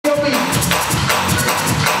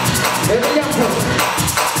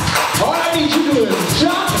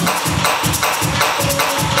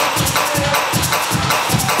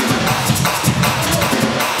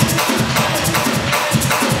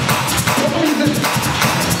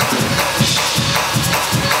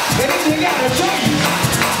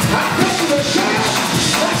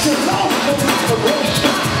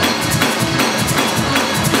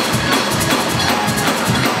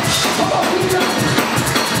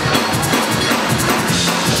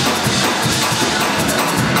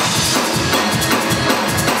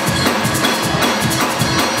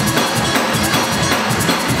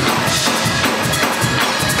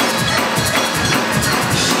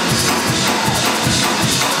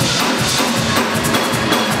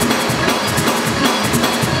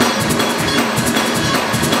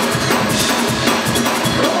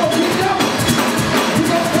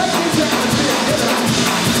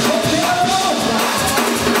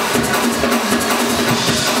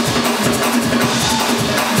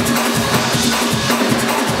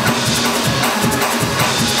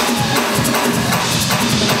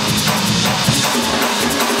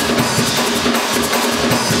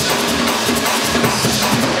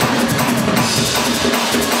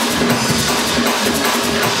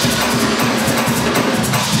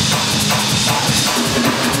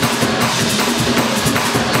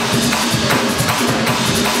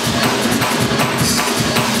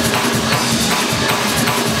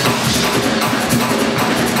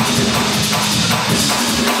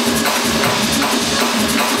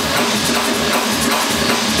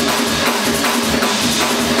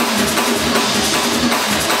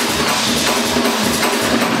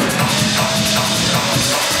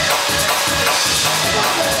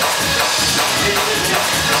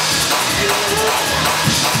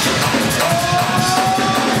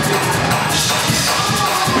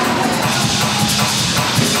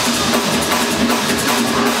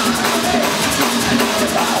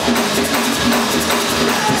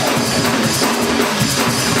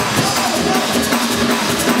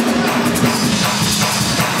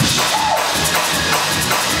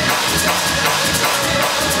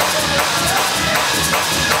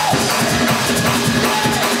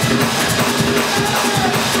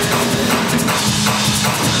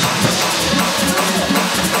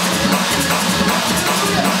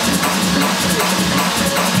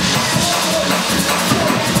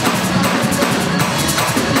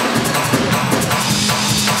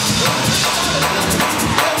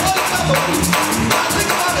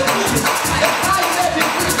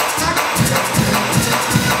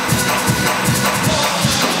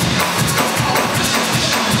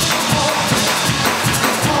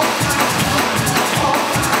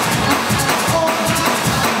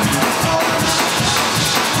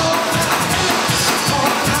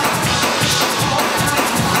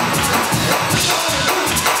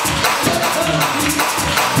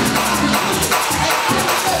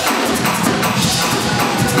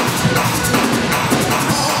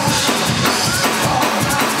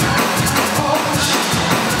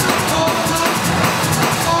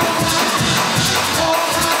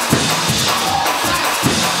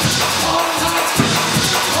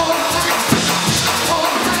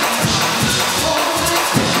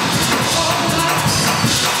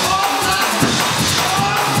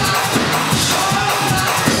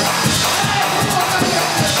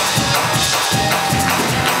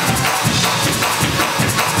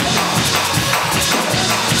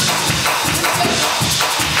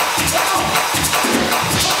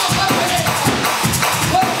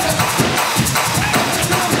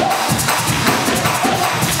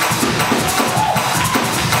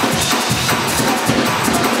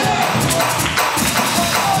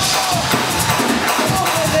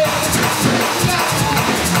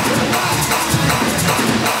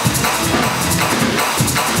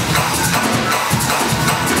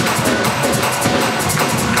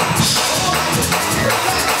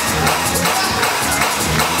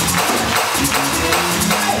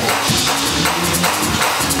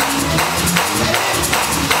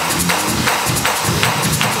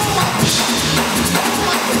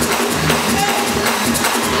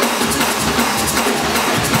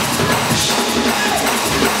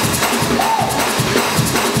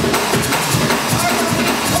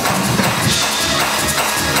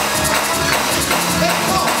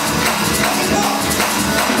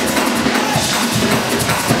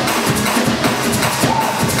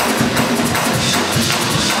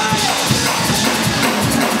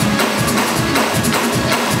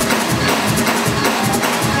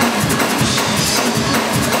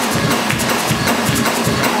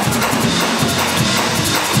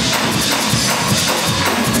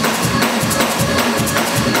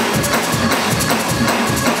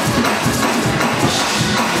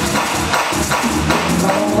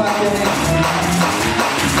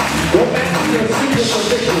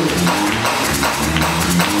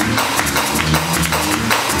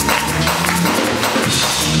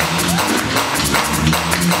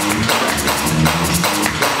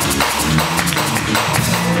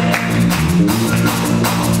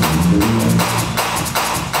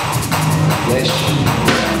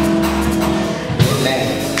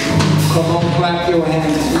Come on, clap your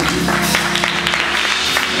hands.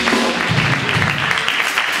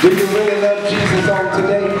 Do you really love Jesus on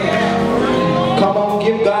today? Come on,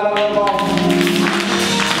 give God a love offering.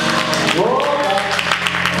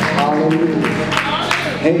 Hallelujah.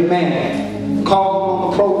 Amen. Call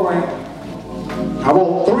on the program. I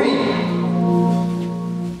want 3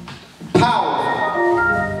 powerful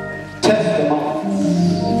testimonies.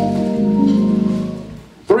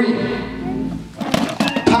 3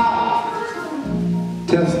 powerful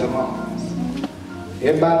testimonies.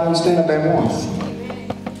 Everybody don't stand up at once.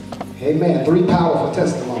 Amen. 3 powerful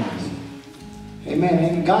testimonies. Amen.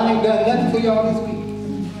 And God ain't done nothing for y'all this week.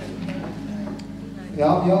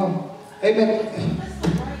 Y'all. Amen.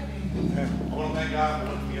 I want to thank God for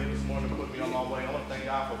waking me up this morning, put me on my way. I want to thank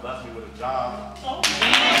God for blessing me with a job. I want to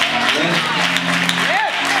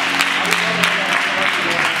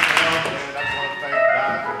thank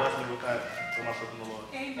God for blessing me with that, for my trust in the Lord.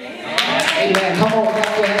 Amen. Amen. Come on,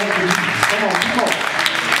 clap your hands. Come on.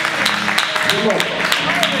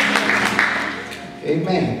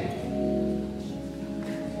 Amen.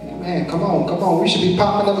 Amen. Come on. We should be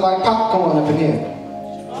popping up like popcorn up in here.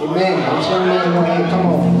 Amen. I'm sure you know here. Come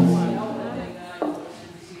on.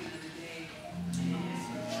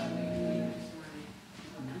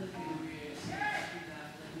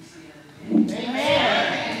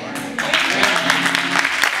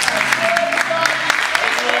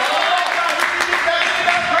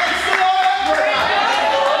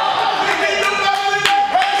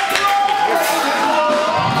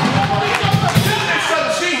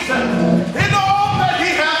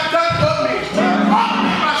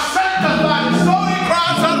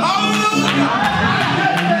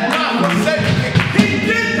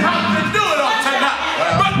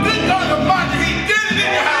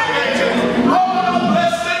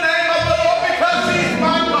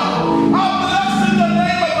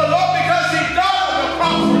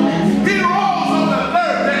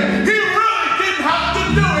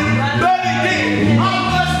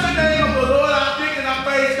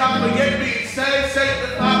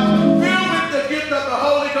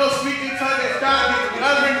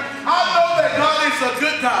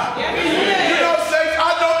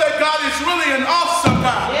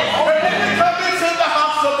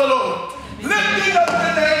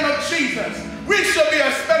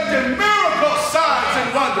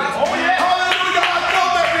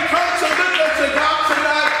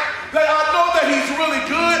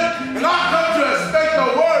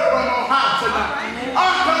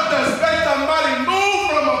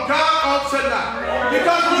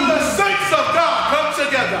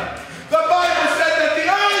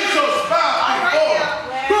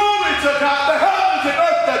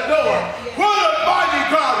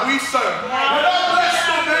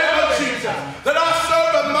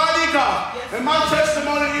 And my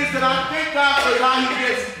testimony is that I thank God for how He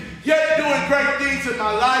is yet doing great things in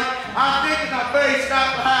my life. I think and I praise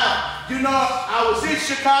God for how, I was in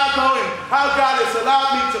Chicago and how God has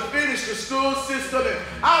allowed me to finish the school system. And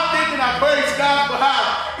I think and I praise God for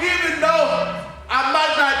how, even though I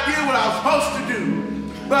might not do what I was supposed to do,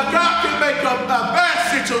 but God can make a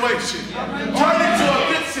bad situation turn into a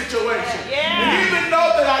good situation. And even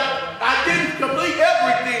though that I didn't complete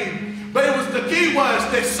everything, but it was the key was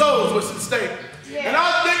that souls was at stake. And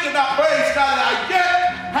I think and I praise God that I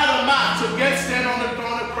yet had a mind to yet stand on the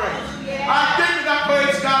throne of praise. I think and I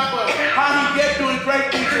praise God for how He yet doing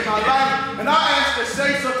great things in my life. And I ask the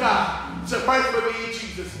saints of God to pray for me in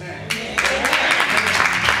Jesus' name.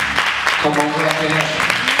 Come on, clap your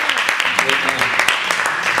hands.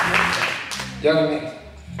 Young man,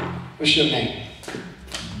 what's your name?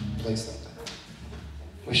 Play something.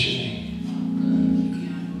 What's your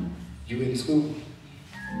name? You in school?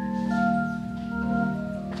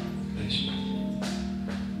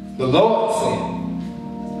 The Lord said,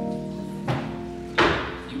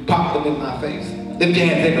 you popped them in my face. Lift your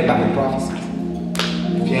hands, everybody, prophecies.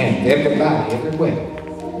 Lift your hands, everybody, everywhere.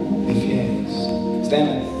 Lift your hands. Stand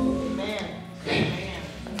up.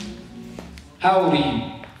 How old are you?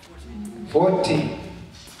 14.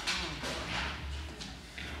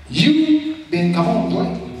 You've been, come on,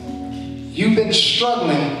 play. You've been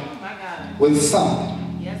struggling with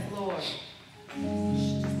something. Yes, Lord.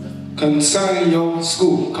 Concerning your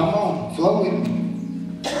school. Come on, flow with me.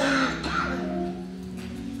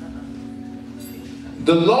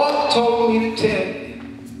 The Lord told me to tell you,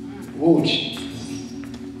 oh Jesus,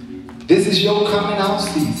 this is your coming out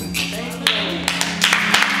season.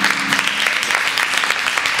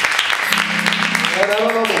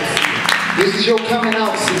 This is your coming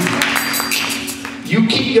out season. You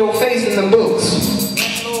keep your face in the books.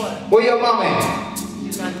 Where your mama at?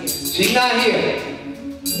 She's not here. She's not here.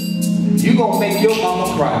 gonna make your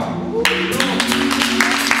mama cry.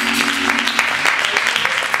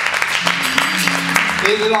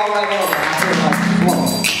 Is it all right now? Come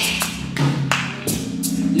on.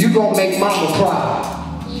 You gonna make mama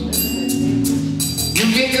cry. You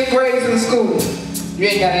get good grades in school. You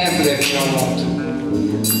ain't gotta answer that if you don't want to.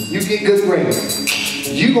 You get good grades.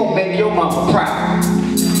 You gonna make your mama cry.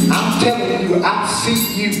 I'm telling you, I see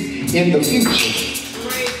you in the future.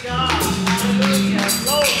 Praise God. Hallelujah.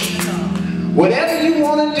 Glory to God. Whatever you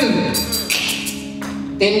want to do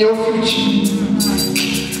in your future,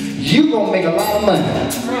 you gonna make a lot of money.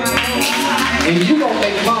 And you gonna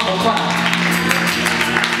make mama cry.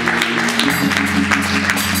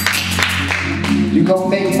 You gonna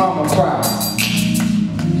make mama cry.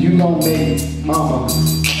 You gonna make mama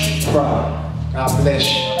cry. God bless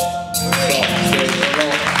you.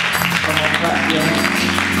 Come on, clap your hands.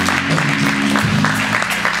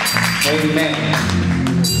 Amen.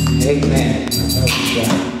 Amen.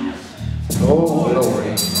 Oh, glory.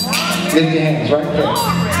 Lift your hands right there.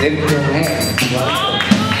 Lift your hands right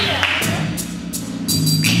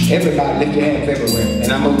there. Everybody lift your hands everywhere.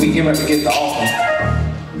 And we get ready to get the offering.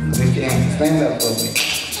 Lift your hands. Stand up for me.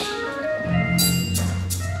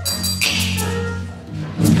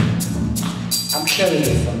 I'm telling you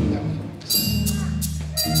something, young folks.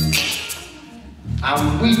 I'm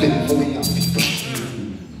weeping for the young people.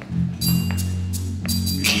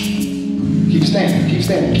 Keep standing, keep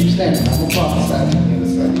standing, keep standing. I'm gonna prophesy on the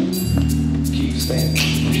other side. Keep standing.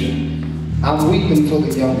 I'm weeping for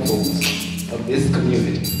the young folks of this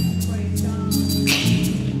community.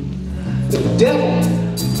 The devil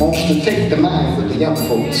wants to take the minds of the young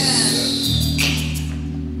folks.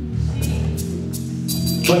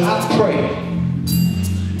 But I pray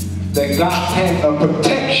that God has a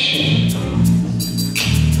protection.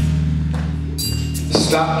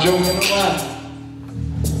 Stop joking around.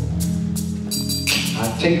 I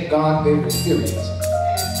take God very serious.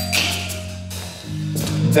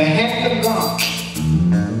 The hand of God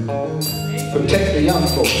protect the young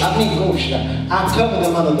folks. I mean, go shot. I cover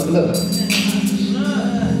them under the blood.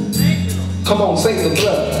 Come on, say the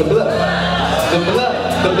blood, the blood, the blood,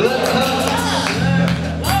 the blood covers.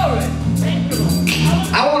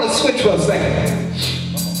 I want to switch for a second.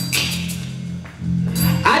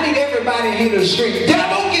 I need everybody in here to street.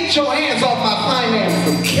 Devil, get your hands off my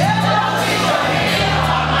finances.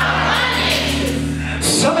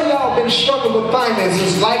 Some of y'all been struggling with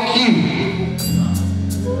finances like you.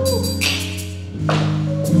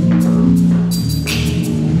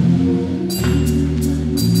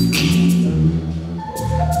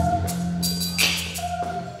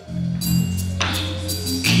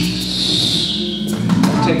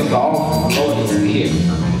 Take up the offering. The Lord is here.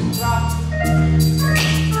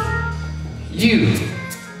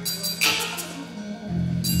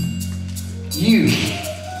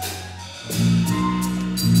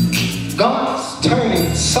 God's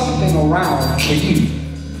turning something around for you.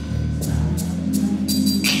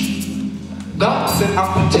 God said,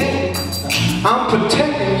 I'm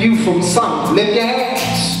protecting you from something. Lift your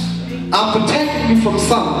hands. I'm protecting you from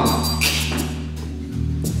something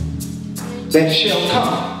that shall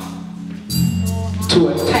come to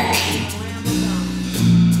attack you.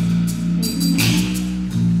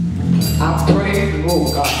 I pray,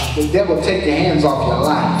 oh God, the devil take your hands off your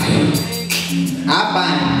life. I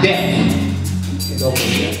bind death over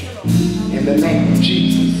here in the name of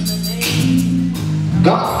Jesus.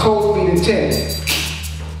 God told me to tell you,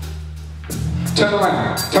 turn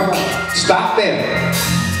around, stop there.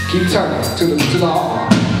 Keep turning to the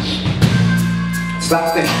altar.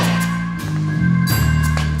 Stop there.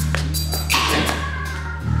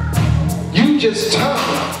 You just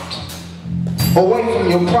turned away from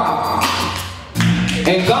your problem.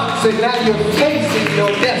 And God said, now you're facing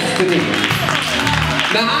your destiny.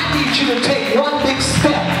 Now I need you to take one big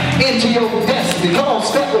step into your destiny. Come on,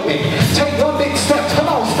 step with me. Take one big step. Come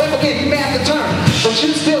on, step again. You may have to turn, but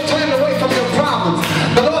you still turn away from your problems.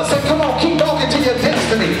 The Lord said, come on, keep walking to your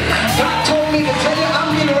destiny. God told me to tell you,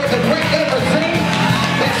 I'm getting ready to break everything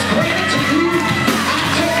that's granted to you.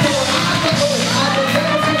 I take the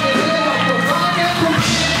devil take the hand off your finances.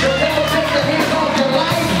 The devil take the hand off your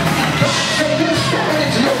life. God said, you're stepping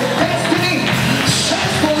into your destiny.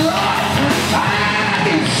 Says the Lord.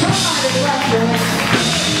 Somebody clap your hands.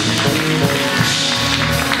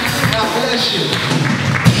 God bless you.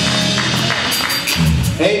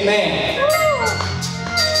 Amen.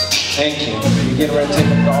 Thank you. You're getting ready to take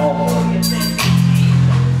up the offering.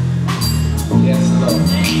 Yes, Lord.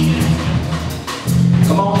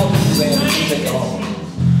 Come on up, Suzanne. You can take the offering.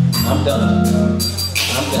 I'm done.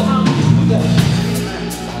 I'm done.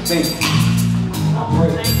 I think.